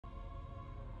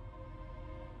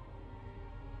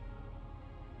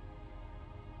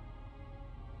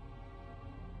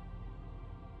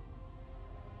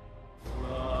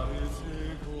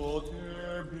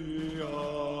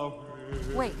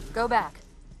Wait, go back.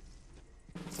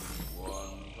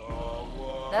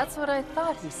 That's what I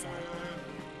thought he said.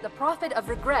 The Prophet of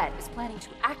Regret is planning to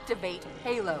activate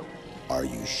Halo. Are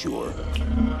you sure?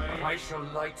 I shall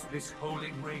light this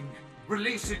holy ring,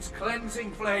 release its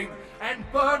cleansing flame, and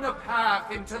burn a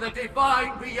path into the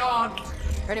divine beyond.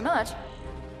 Pretty much.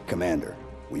 Commander,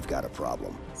 we've got a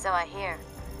problem. So I hear.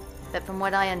 But from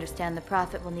what I understand, the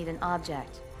Prophet will need an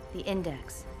object, the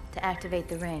Index, to activate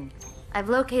the ring. I've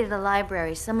located a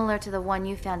library similar to the one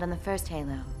you found on the first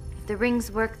Halo. If the rings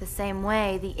work the same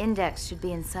way, the Index should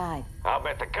be inside. I'll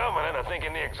bet the Covenant are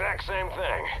thinking the exact same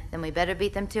thing. Then we better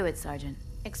beat them to it, Sergeant.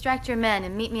 Extract your men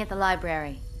and meet me at the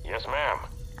library. Yes, ma'am.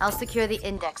 I'll secure the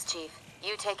Index, Chief.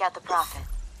 You take out the Prophet.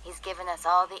 He's given us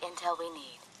all the intel we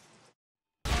need.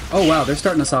 Oh wow, they're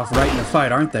starting us off right in the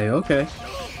fight, aren't they? Okay.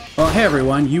 Well, hey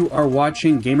everyone, you are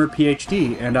watching Gamer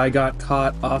PhD, and I got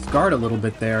caught off guard a little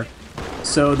bit there.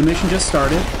 So the mission just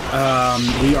started.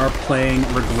 We are playing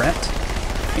Regret,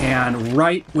 and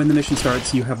right when the mission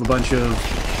starts, you have a bunch of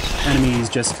enemies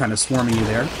just kind of swarming you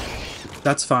there.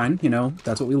 That's fine, you know,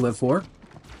 that's what we live for.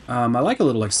 I like a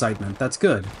little excitement, that's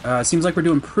good. Seems like we're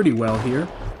doing pretty well here.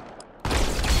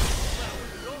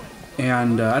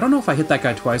 And I don't know if I hit that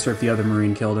guy twice or if the other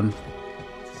Marine killed him.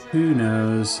 Who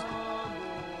knows?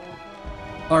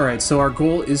 Alright, so our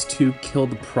goal is to kill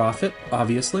the Prophet,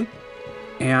 obviously.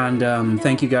 And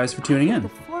thank you guys for tuning in. The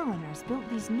Forerunners built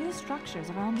these new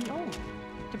structures around the old.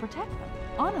 To protect them,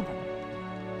 honor them.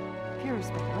 Pure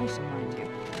speculation, mind you.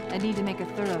 I'd need to make a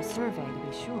thorough survey to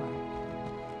be sure.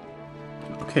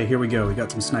 Okay, here we go. We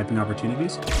got some sniping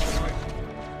opportunities.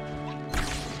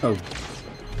 Oh.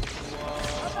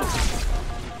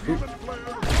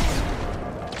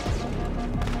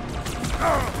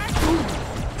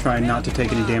 Trying not to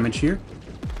take any damage here.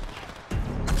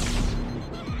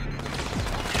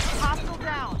 Hostile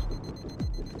down.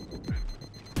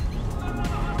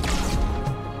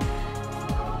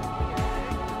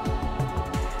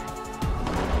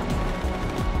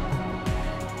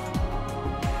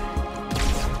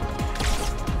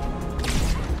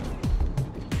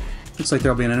 Looks like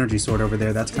there'll be an energy sword over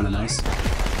there. That's kind of nice.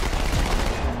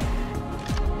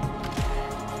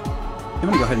 I'm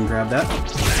gonna go ahead and grab that.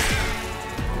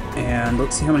 And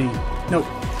let's see how many... Nope,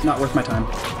 not worth my time.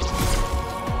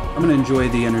 I'm gonna enjoy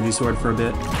the energy sword for a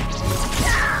bit.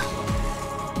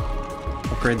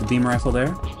 Upgrade the beam rifle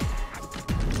there.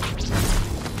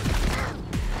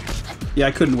 Yeah,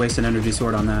 I couldn't waste an energy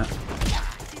sword on that.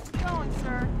 Keep it going,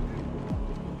 sir.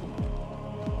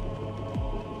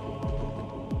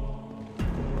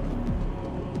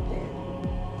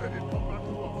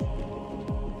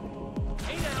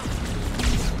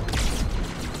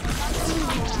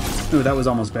 Ooh, that was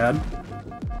almost bad.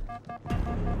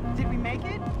 Did we make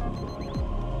it?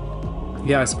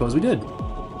 Yeah, I suppose we did.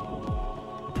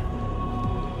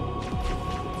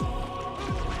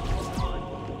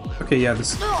 Okay, yeah,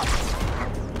 this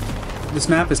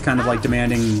map is kind of like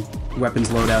demanding weapons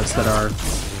loadouts that are...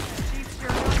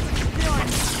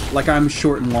 Like, I'm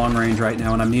short and long range right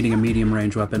now, and I'm needing a medium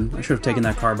range weapon. I should have taken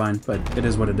that carbine, but it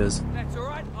is what it is. That's all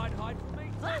right. I'd hide from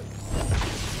me.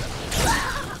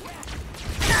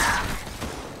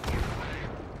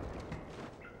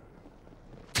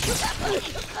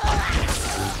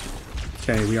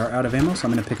 Okay, we are out of ammo, so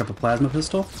I'm going to pick up a plasma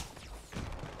pistol.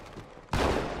 You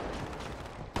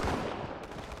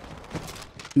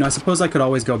know, I suppose I could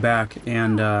always go back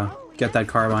and get that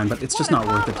carbine, but it's just not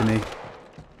worth it to me.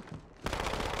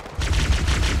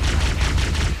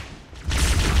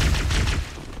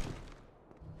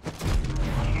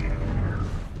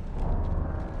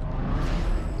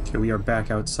 Okay, we are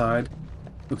back outside.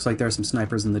 Looks like there are some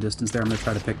snipers in the distance there. I'm going to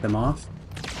try to pick them off.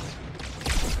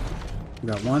 We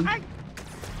got one.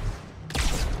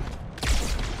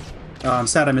 Oh, I'm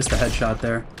sad I missed the headshot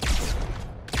there.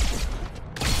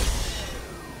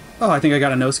 Oh, I think I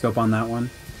got a no-scope on that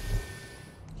one.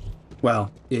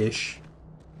 Well, ish.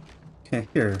 Okay,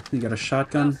 here. You got a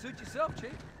shotgun?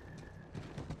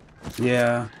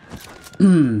 Yeah.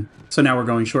 So now we're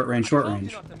going short range, short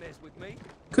range.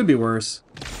 Could be worse.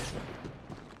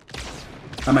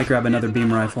 I might grab another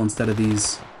beam rifle instead of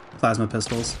these plasma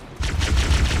pistols.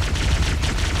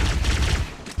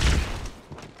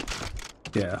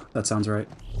 Yeah, that sounds right.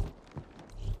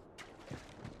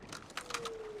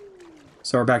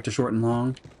 So we're back to short and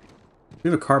long. We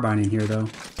have a carbine in here, though.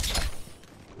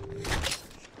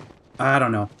 I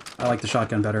don't know. I like the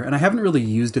shotgun better. And I haven't really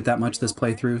used it that much this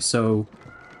playthrough, so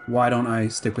why don't I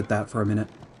stick with that for a minute?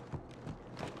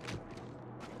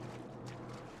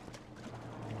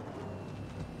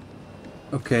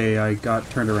 Okay, I got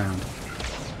turned around.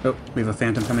 Oh, we have a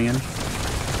phantom coming in.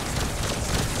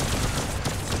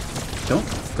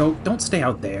 Don't stay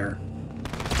out there.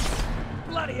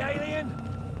 Bloody alien!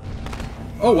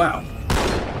 Oh, wow.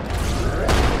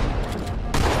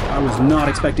 I was not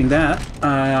expecting that.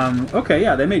 Okay,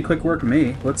 yeah, they made quick work of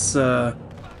me. Let's, Well,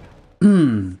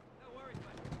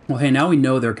 hey, now we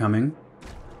know they're coming.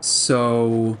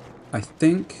 So, I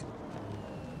think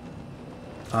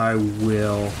I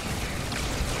will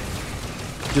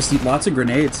just eat lots of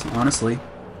grenades, honestly.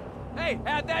 Hey,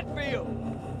 how'd that feel?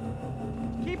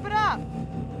 Keep it up!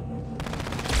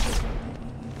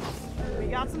 We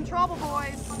got some trouble,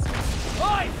 boys.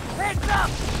 Oi! Heads up!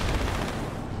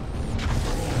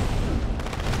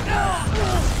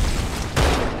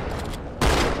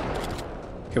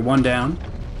 Okay, one down.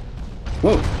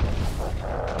 Whoa.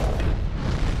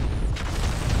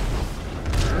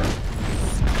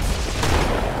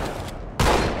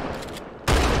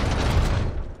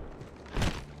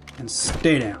 And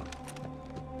stay down.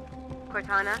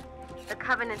 Cortana, the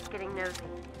Covenant's getting nosy.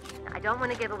 I don't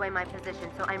want to give away my position,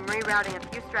 so I'm rerouting a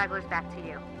few stragglers back to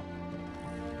you.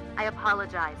 I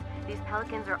apologize. These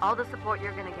Pelicans are all the support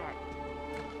you're gonna get.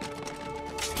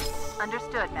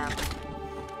 Understood, ma'am.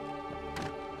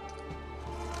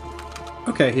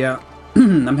 Okay, yeah.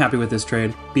 I'm happy with this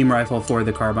trade. Beam rifle for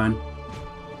the carbine.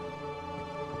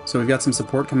 So we've got some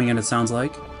support coming in, it sounds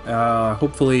like.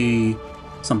 Hopefully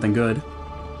something good.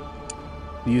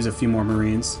 Use a few more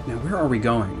Marines. Now, where are we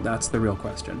going? That's the real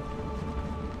question.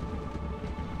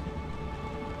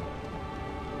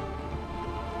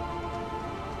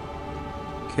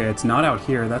 Okay, it's not out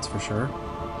here, that's for sure.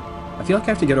 I feel like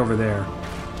I have to get over there.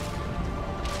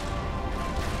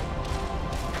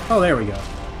 Oh, there we go.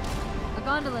 A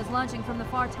gondola is launching from the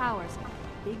far towers.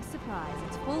 Big surprise,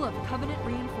 it's full of Covenant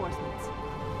reinforcements.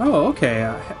 Oh, okay.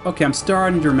 Okay, I'm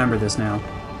starting to remember this now.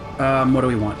 What do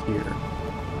we want here?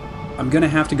 I'm gonna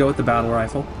have to go with the battle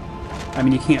rifle. I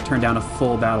mean, you can't turn down a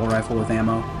full battle rifle with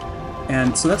ammo.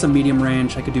 And so that's a medium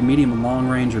range. I could do medium and long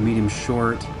range or medium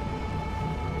short.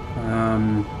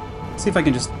 See if I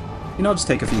can just, you know, I'll just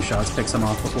take a few shots, pick some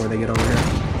off before they get over here.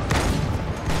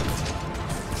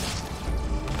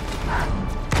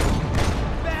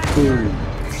 Ooh.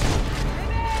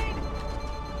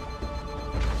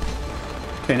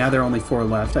 Okay, now there are only 4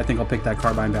 left. I think I'll pick that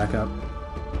carbine back up.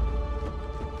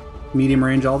 Medium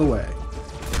range all the way.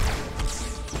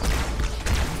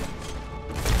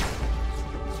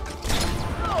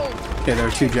 Okay, there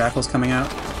are 2 jackals coming out.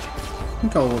 I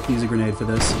think I'll use a grenade for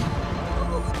this.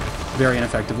 Very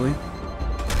ineffectively.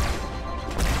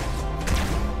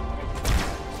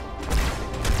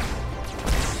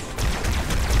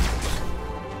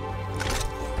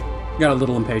 Got a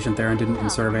little impatient there and didn't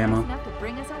conserve ammo. Enough to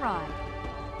bring us a ride.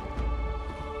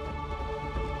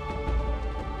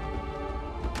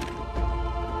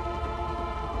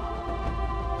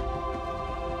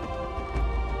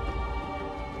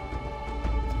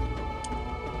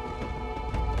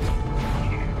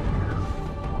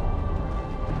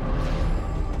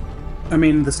 I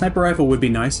mean, the sniper rifle would be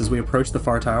nice as we approach the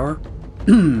far tower.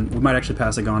 We might actually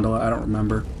pass a gondola, I don't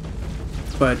remember.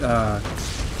 But, I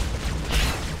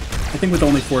think with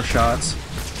only 4 shots,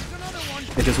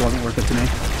 it just wasn't worth it to me.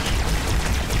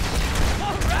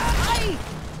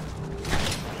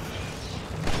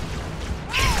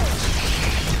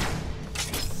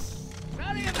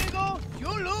 Sorry, amigo, you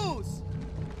lose.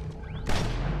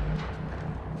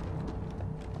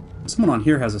 Someone on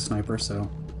here has a sniper, so...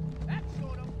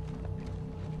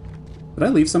 Did I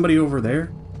leave somebody over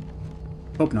there?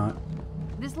 Hope not.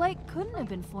 This lake couldn't have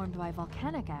been formed by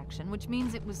volcanic action, which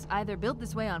means it was either built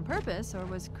this way on purpose or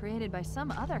was created by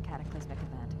some other cataclysmic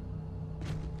event.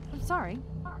 I'm sorry.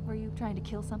 Were you trying to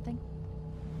kill something?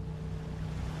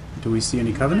 Do we see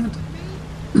any Covenant?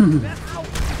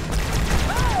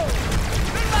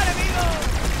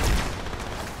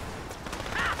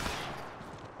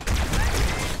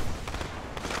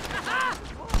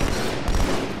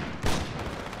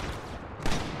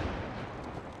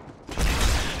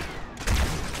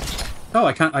 Oh,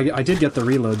 I did get the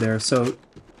reload there, so...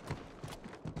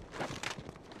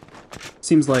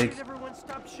 Seems like...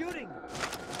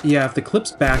 Yeah, if the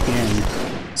clip's back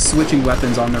in, switching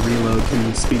weapons on the reload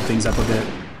can speed things up a bit.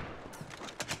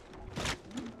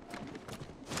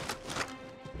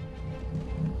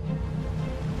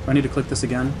 Do I need to click this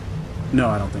again? No,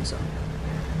 I don't think so.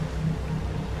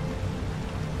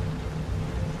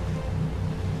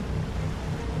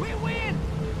 We win!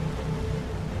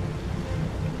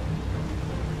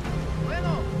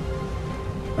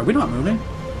 Are we not moving?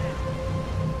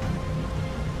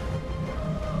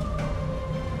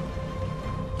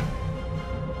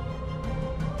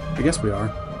 I guess we are.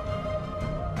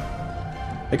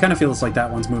 It kind of feels like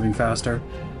that one's moving faster.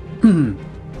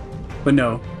 But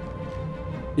no.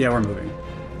 Yeah, we're moving.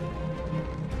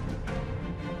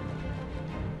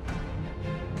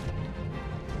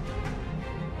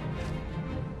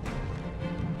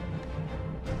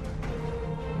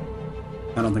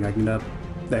 I don't think I can get up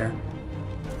there.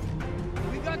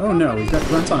 Oh no, we've got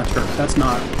grunts on a turret. That is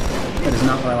not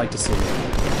what I like to see.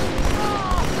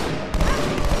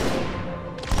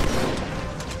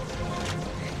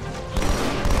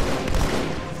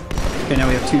 Okay, now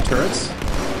we have 2 turrets.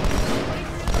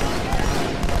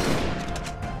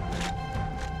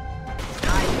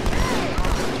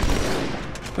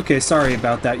 Okay, sorry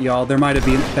about that, y'all. There might have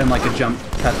been like a jump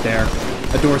cut there.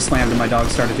 A door slammed and my dog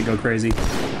started to go crazy.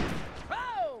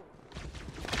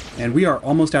 And we are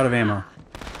almost out of ammo.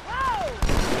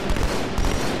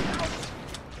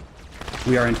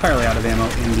 We are entirely out of ammo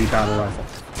in the battle rifle.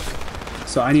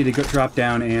 So I need to drop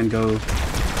down and go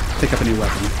pick up a new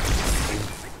weapon.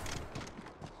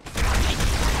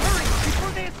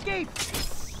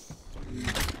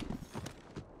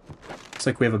 Looks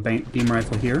like we have a beam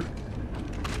rifle here.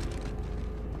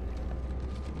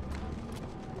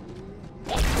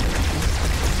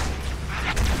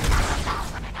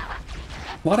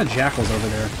 A lot of jackals over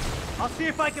there. I'll see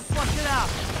if I can flush it out.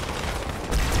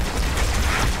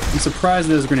 I'm surprised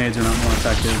those grenades are not more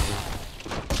effective.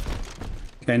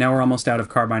 Okay, now we're almost out of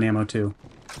carbine ammo too.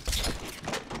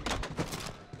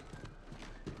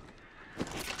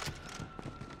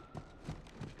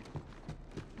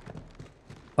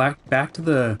 Back to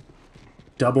the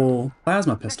double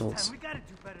plasma pistols. We gotta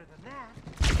do better than that.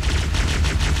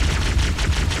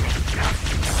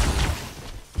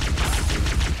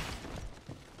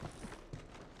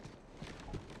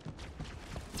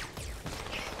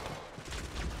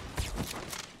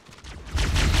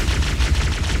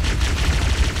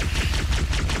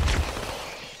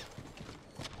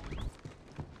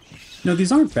 No,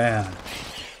 these aren't bad.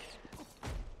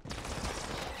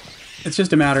 It's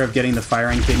just a matter of getting the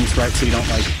firing cadence right so you don't,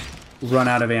 like, run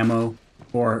out of ammo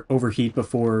or overheat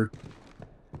before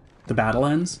the battle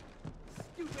ends.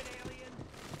 Stupid alien.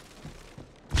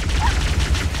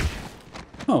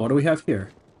 Oh, what do we have here?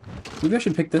 Maybe I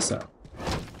should pick this up.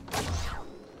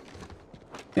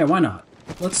 Yeah, why not?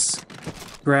 Let's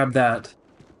grab that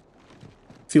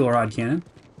fuel rod cannon.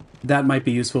 That might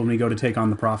be useful when we go to take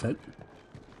on the Prophet.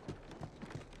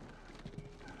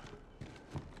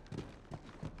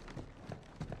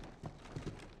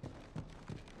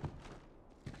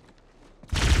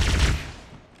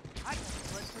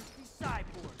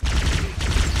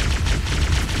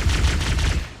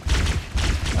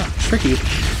 Tricky.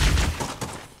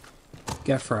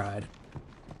 Get fried.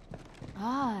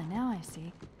 Ah, now I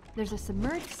see. There's a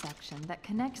submerged section that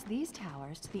connects these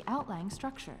towers to the outlying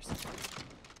structures.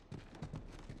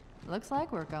 Looks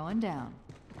like we're going down.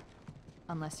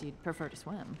 Unless you'd prefer to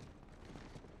swim.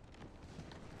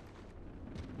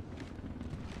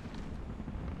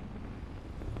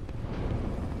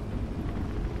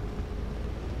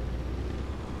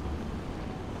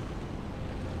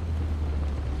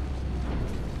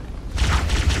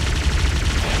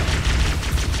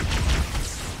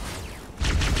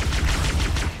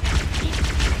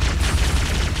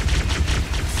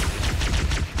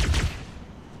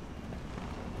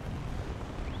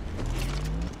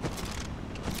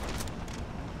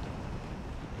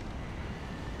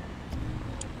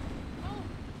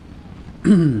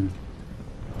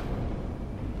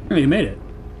 Oh, you made it.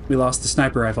 We lost the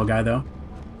sniper rifle guy, though.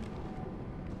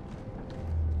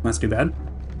 That's too bad.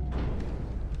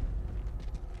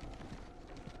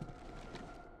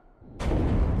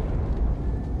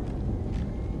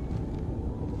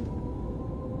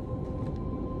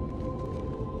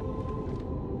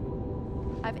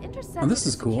 I've intercepted Oh, this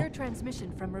is a cool. secure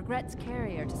transmission from Regret's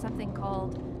carrier to something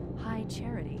called High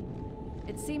Charity.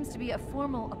 It seems to be a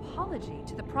formal apology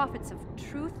to the prophets of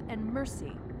truth and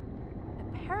mercy.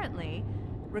 Apparently,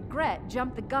 Regret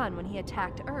jumped the gun when he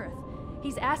attacked Earth.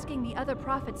 He's asking the other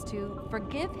prophets to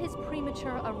forgive his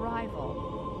premature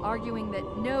arrival, arguing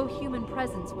that no human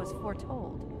presence was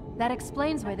foretold. That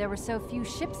explains why there were so few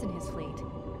ships in his fleet.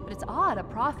 But it's odd a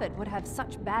prophet would have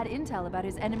such bad intel about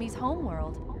his enemy's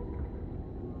homeworld.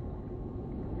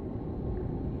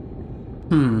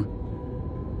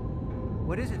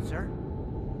 What is it, sir?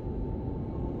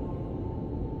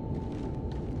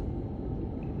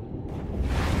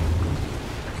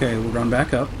 Okay, we're going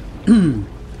back up.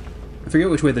 I forget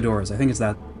which way the door is. I think it's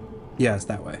that. Yeah, it's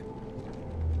that way.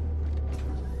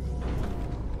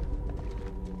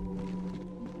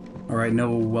 Alright,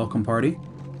 no welcome party.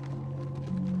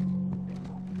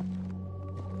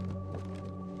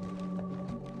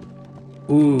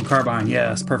 Ooh, carbine.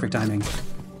 Yes, perfect timing.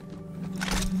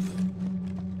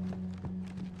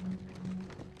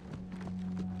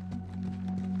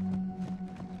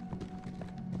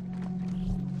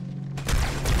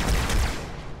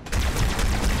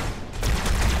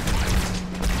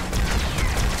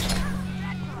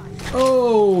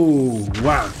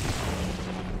 wow.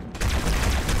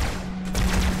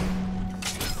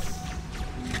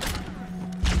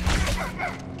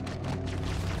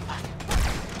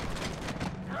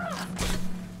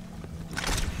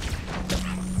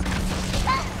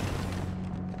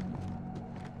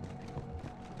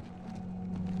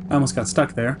 I almost got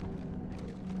stuck there.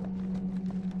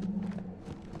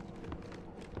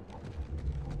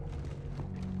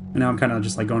 And now I'm kind of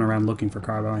just like going around looking for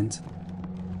carbines.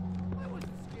 I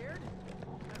wasn't scared.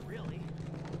 Not really.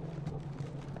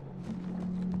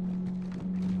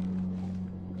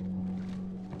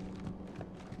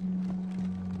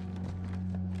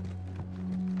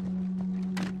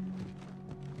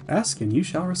 Ask and you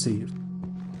shall receive.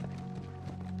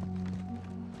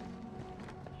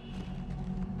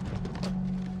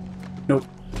 Nope.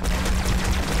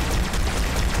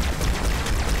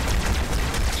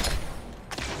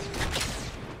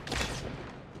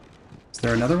 Is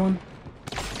there another one?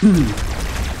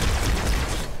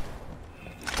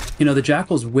 You know, the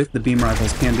jackals with the beam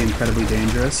rifles can be incredibly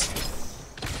dangerous.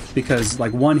 Because,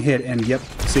 like, one hit and, yep,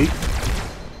 see?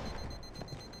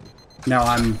 Now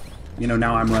I'm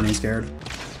running scared.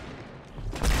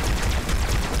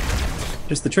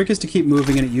 Just the trick is to keep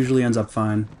moving and it usually ends up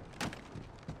fine.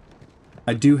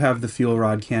 I do have the fuel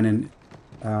rod cannon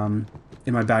in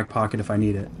my back pocket if I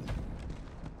need it.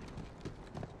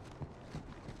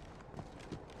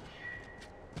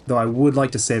 Though I would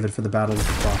like to save it for the battle with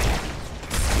the Prophet.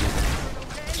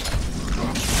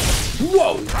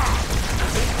 Whoa!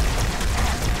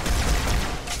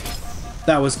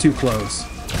 That was too close.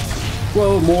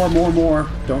 Whoa, more.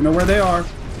 Don't know where they are.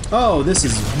 Oh, this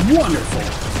is wonderful.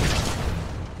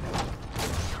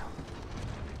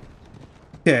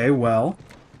 Okay, well,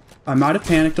 I might have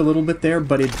panicked a little bit there,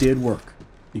 but it did work.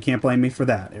 You can't blame me for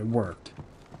that. It worked.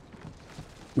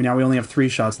 Now we only have 3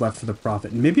 shots left for the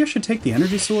Prophet. Maybe I should take the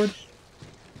energy sword?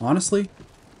 Honestly?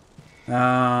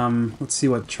 Let's see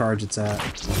what charge it's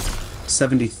at.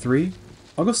 73?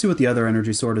 I'll go see what the other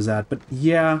energy sword is at, but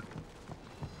yeah.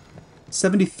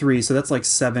 73, so that's like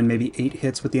 7, maybe 8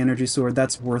 hits with the energy sword.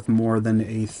 That's worth more than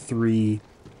a 3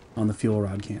 on the fuel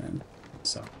rod cannon.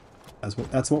 So,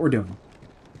 that's what we're doing.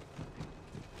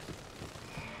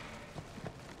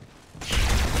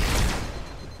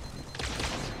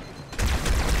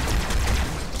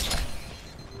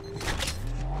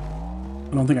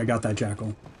 I don't think I got that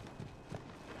jackal.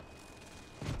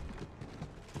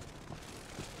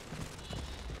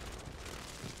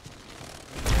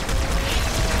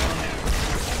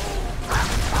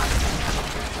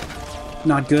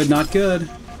 Not good, not good.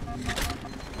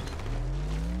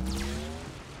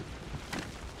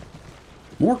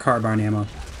 More carbine ammo.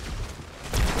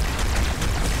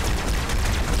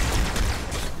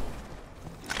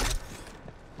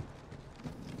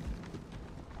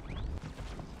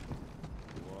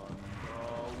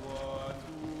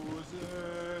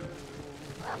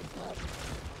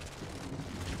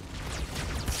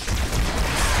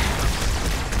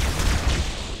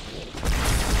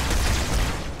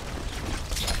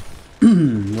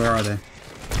 Where are they?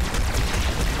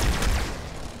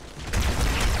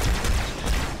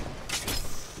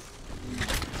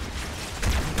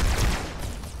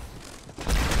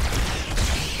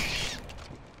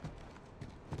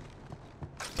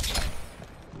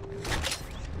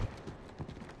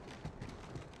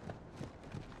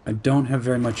 I don't have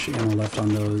very much ammo left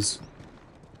on those.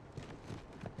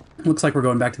 Looks like we're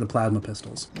going back to the plasma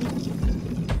pistols.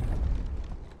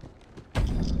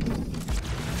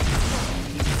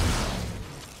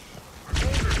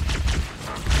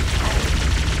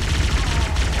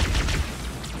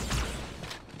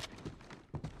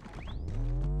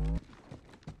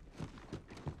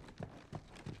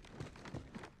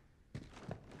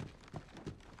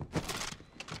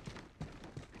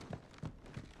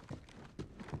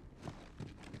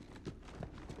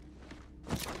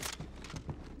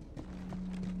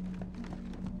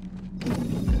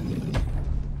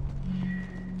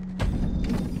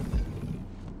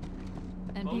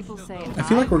 I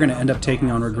feel like we're going to end up taking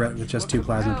on Regret with just 2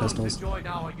 plasma pistols. To join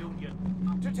our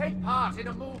union, to take part in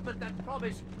a movement that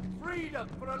promised freedom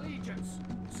for allegiance,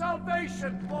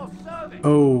 salvation for service.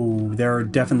 Oh, there are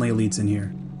definitely elites in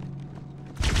here.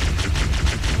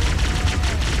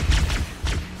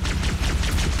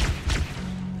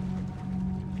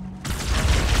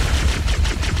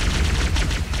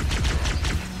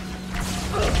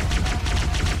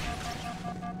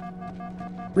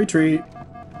 Retreat.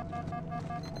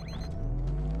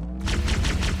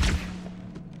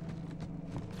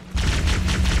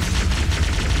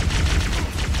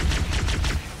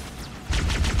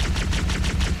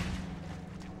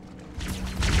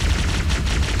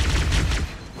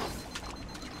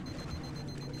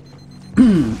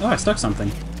 Oh, I stuck something.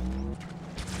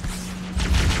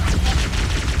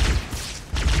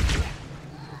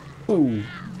 Whoa.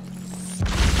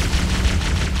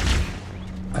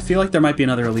 I feel like there might be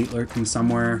another elite lurking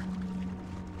somewhere.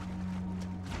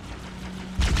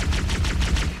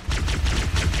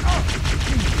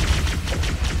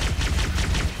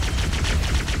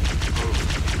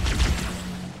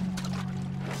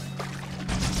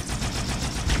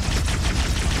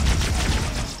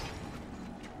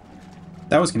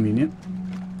 That was convenient.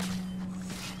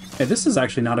 Hey, this is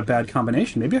actually not a bad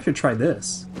combination. Maybe I should try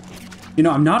this. You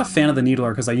know, I'm not a fan of the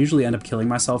needler because I usually end up killing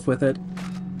myself with it.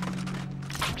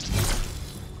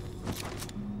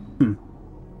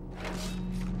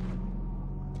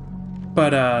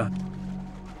 But,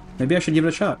 maybe I should give it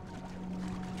a shot.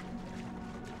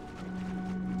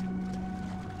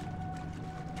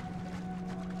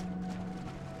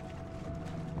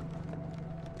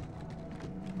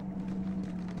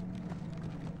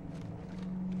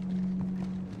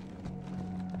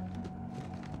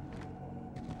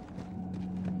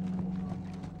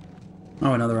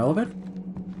 Oh, another elevator?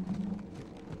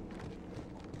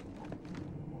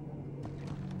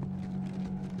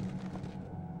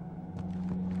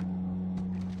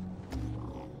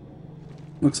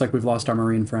 Looks like we've lost our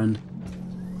marine friend.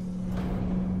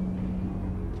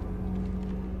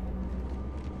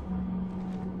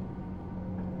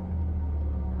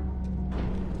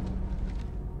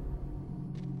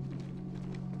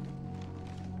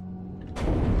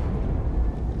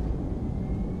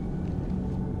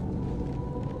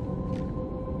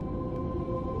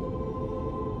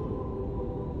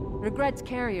 Regret's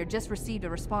carrier just received a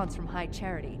response from High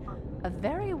Charity. A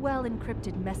very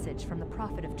well-encrypted message from the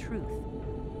Prophet of Truth.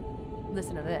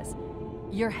 Listen to this.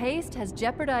 Your haste has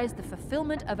jeopardized the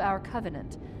fulfillment of our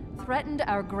covenant, threatened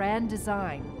our grand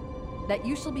design. That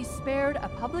you shall be spared a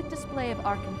public display of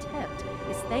our contempt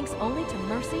is thanks only to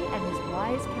Mercy and his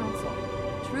wise counsel.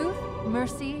 Truth,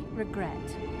 Mercy, Regret.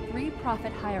 3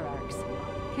 prophet hierarchs.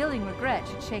 Killing Regret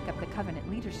should shake up the covenant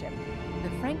leadership.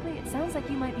 But frankly, it sounds like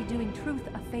you might be doing Truth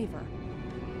a favor.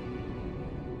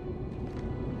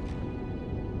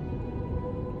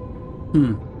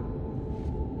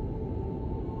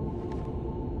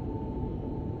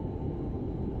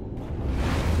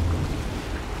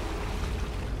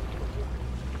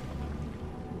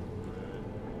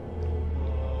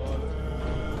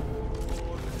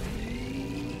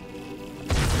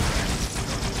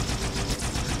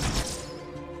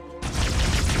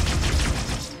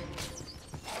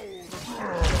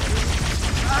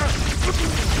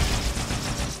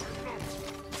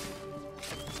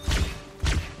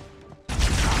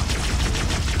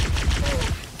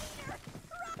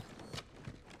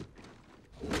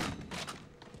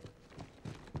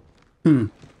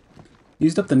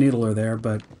 Used up the needler there,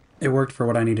 but it worked for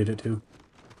what I needed it to.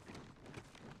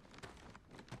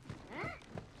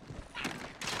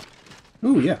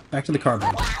 Ooh, yeah, back to the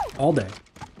carbon. All day.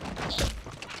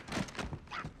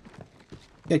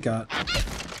 Get got.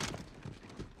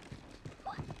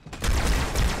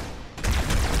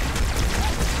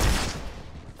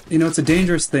 You know, it's a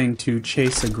dangerous thing to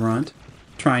chase a grunt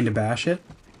trying to bash it.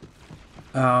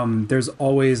 There's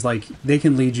always, like, they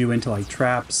can lead you into, like,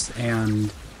 traps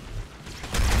and...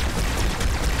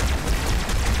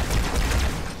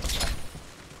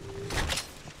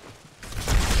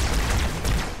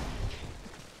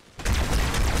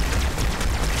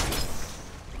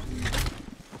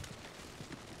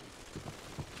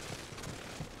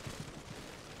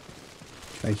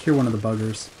 I hear one of the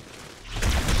buggers.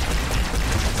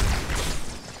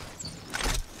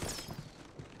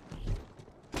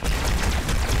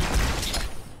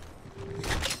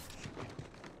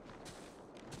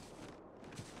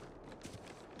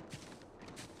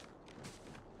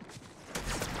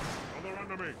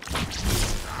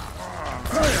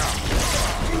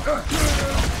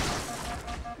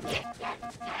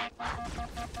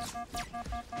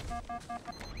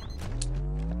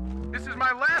 This is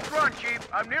my last run, Chief.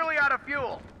 I'm nearly out of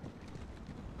fuel.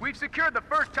 We've secured the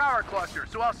first tower cluster,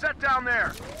 so I'll set down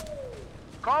there.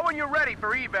 Call when you're ready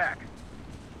for evac.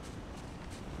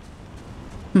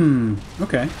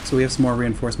 Okay. So we have some more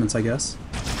reinforcements, I guess.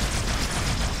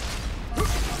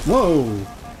 Whoa!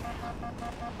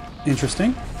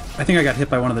 Interesting. I think I got hit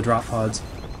by one of the drop pods.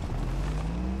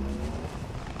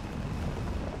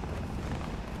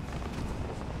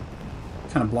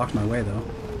 Kind of blocked my way, though.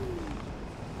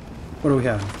 What do we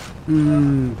have?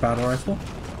 Battle rifle?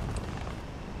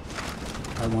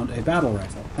 I want a battle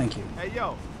rifle. Thank you. Hey,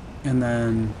 yo. And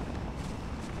then...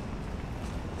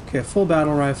 Okay, a full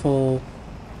battle rifle.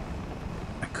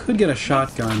 I could get a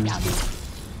shotgun.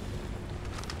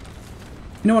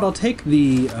 You know what, I'll take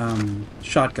the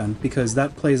shotgun, because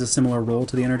that plays a similar role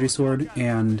to the energy sword,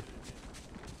 and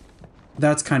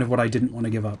that's kind of what I didn't want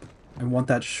to give up. I want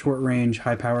that short-range,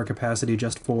 high-power capacity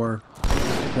just for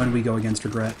when we go against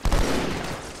Regret.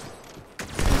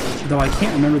 Though I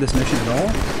can't remember this mission at all,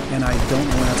 and I don't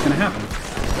know when that's going to happen.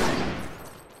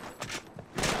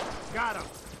 Got him.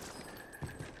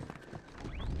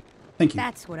 Thank you.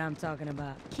 That's what I'm talking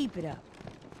about. Keep it up.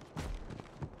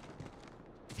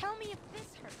 Tell me if this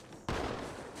hurts.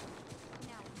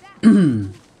 Now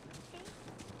that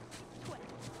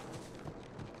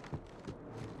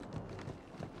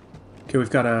Okay, we've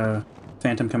got a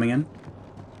Phantom coming in.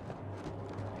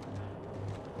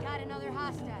 got another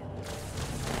hostile.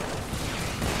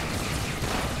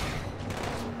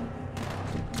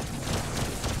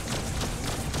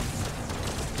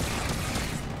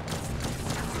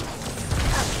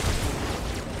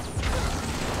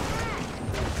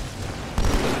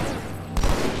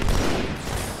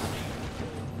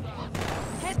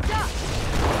 Heads up!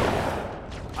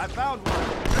 I found one.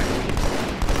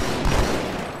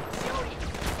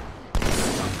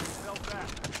 Fell back.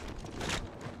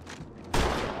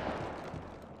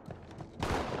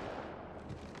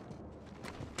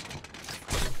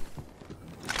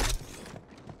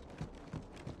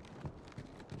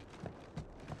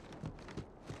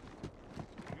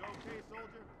 You okay,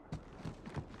 soldier?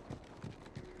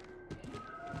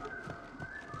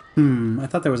 I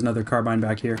thought there was another carbine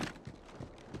back here.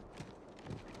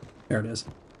 There it is.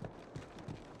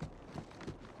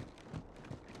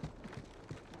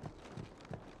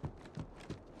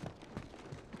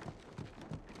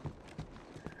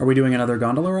 Are we doing another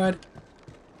gondola ride?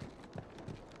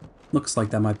 Looks like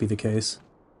that might be the case.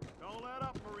 Don't let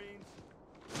up, Marines.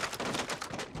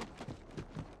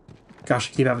 Gosh,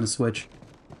 I keep having to switch.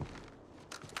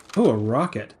 Oh, a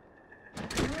rocket.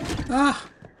 Ah,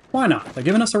 why not? They're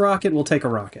giving us a rocket, we'll take a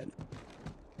rocket.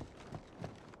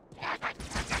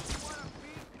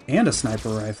 And a sniper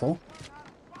rifle.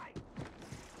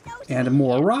 And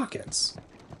more rockets.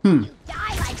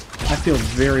 I feel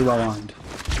very well armed.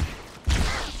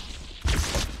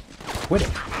 Quit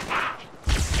it.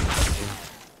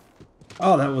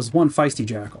 Oh, that was one feisty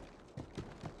jackal.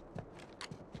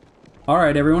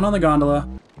 Alright, everyone on the gondola.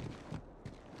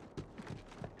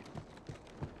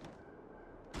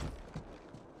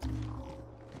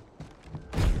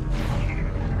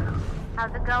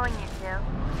 How's it going, you two?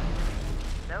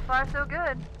 So far, so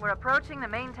good. We're approaching the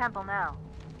main temple now.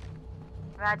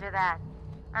 Roger that.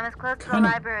 I'm as close to the Kinda-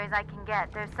 library as I can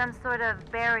get. There's some sort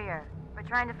of barrier. We're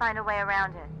trying to find a way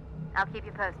around it. I'll keep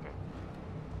you posted.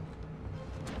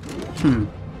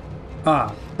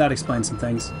 Ah, that explains some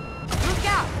things. Look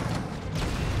out!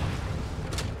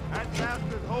 That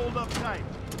bastard hold up tight.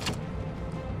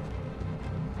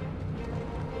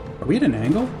 Are we at an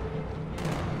angle?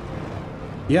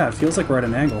 Yeah, it feels like we're at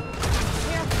an angle.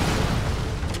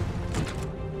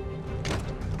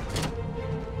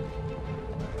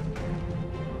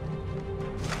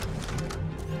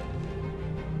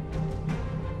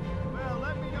 Well,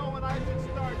 let me know when I can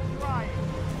start trying.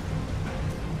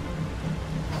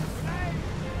 Grenade!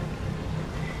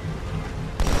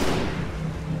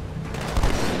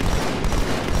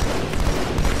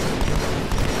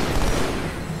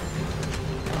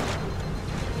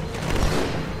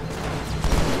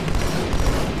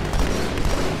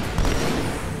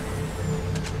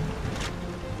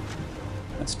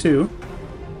 That's two.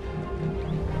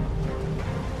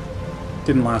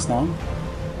 Didn't last long.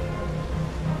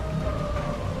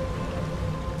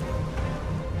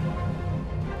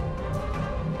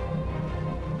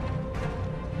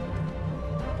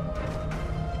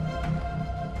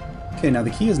 Okay, now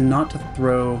the key is not to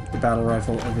throw the battle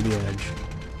rifle over the edge.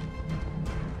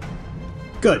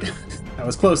 Good. That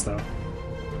was close, though.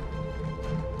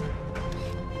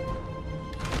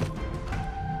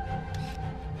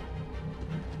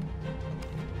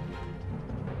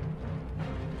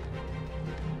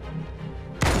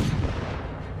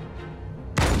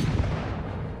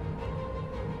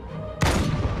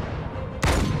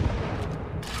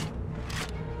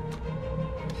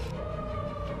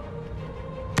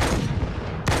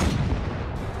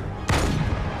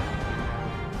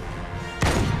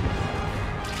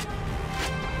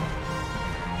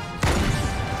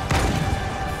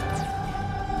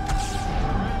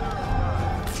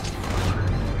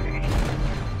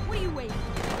 What are you waiting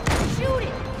for? Shoot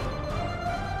it!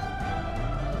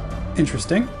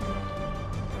 Interesting.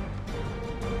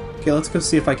 Okay, let's go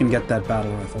see if I can get that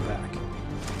battle rifle back.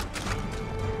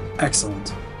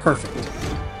 Excellent. Perfect.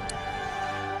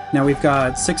 Now we've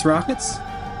got 6 rockets.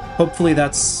 Hopefully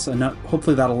that's enough.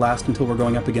 Hopefully that'll last until we're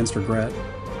going up against Regret.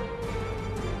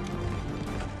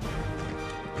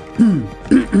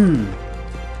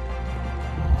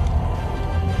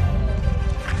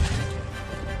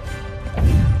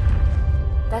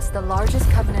 That's the largest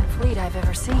Covenant fleet I've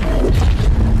ever seen.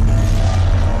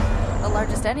 The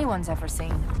largest anyone's ever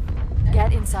seen.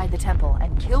 Get inside the temple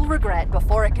and kill Regret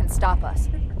before it can stop us.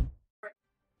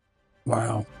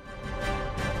 Wow.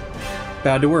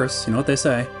 Bad to worse, you know what they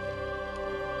say.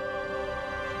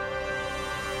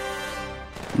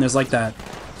 And there's like that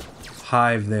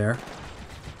hive there.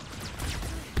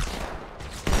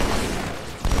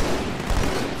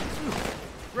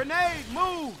 Grenade,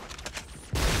 move!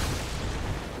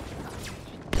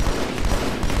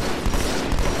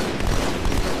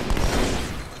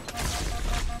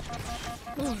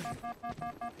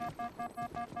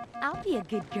 I'll be a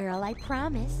good girl, I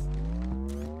promise.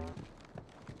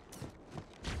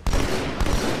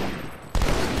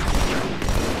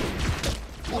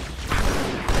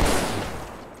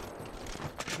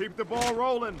 Keep the ball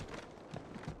rolling.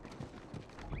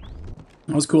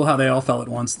 It was cool how they all fell at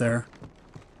once there.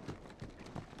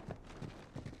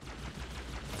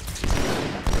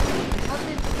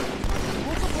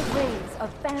 Multiple waves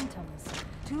of phantoms.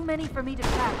 Too many for me to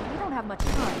track. We don't have much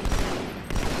time.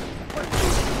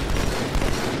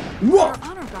 Whoa! There are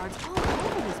honor guards all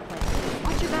over this place.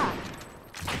 Watch your back.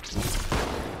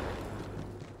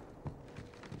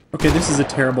 Okay, this is a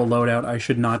terrible loadout. I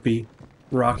should not be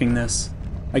rocking this.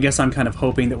 I guess I'm kind of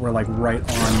hoping that we're like right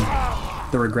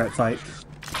on the Regret fight.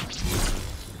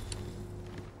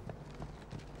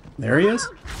 There he is.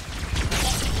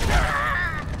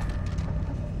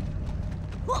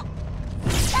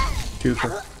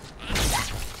 Twofer.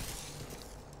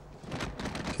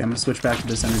 Okay, I'm gonna switch back to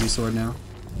this energy sword now.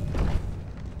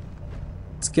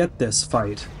 Let's get this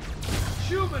fight.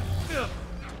 Human filth!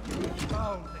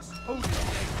 Oh, this holy thing!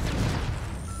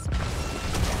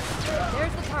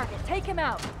 There's the target. Take him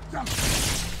out.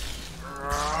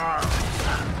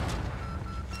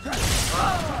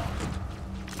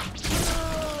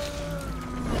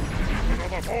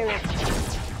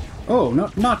 Oh, no,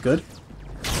 not good.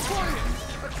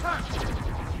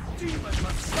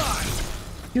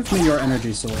 Give me your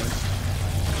energy sword.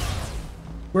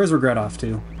 Where's Regret off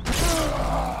to?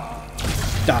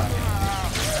 Die.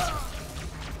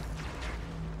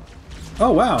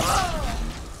 Oh, wow.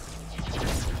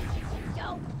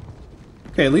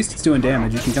 Okay, at least it's doing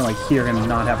damage. You can kind of like hear him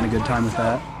not having a good time with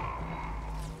that.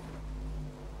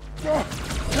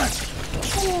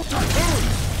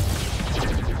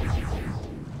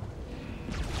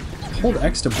 Hold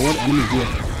X to board enemy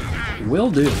vehicle.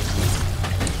 Will do.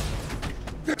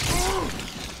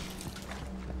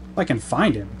 If I can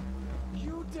find him.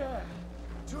 You dare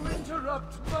to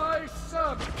interrupt my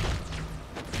son!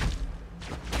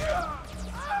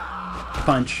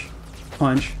 Punch.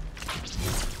 Punch.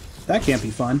 That can't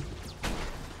be fun.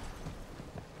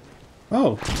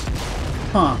 Oh.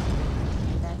 Huh.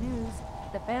 Bad news.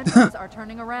 The phantoms are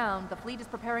turning around. The fleet is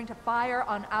preparing to fire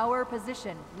on our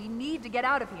position. We need to get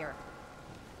out of here.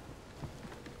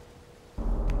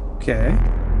 Okay.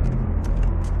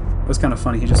 It was kind of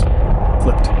funny. He just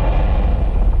flipped.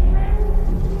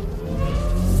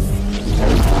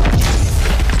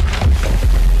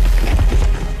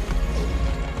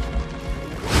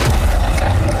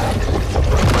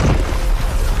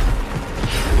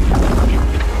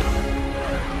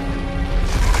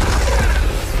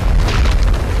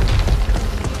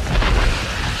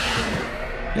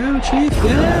 Go, Chief,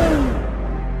 go!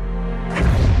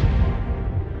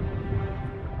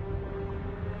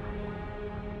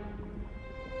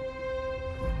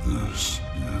 This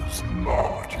is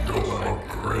not your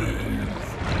grave,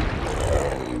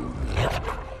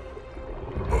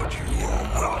 but you are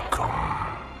welcome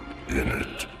in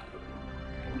it.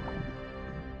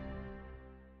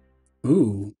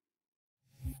 Ooh.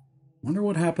 Wonder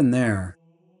what happened there.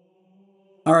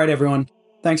 Alright everyone,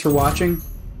 thanks for watching.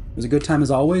 It was a good time as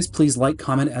always. Please like,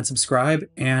 comment, and subscribe,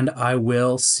 and I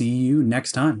will see you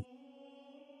next time.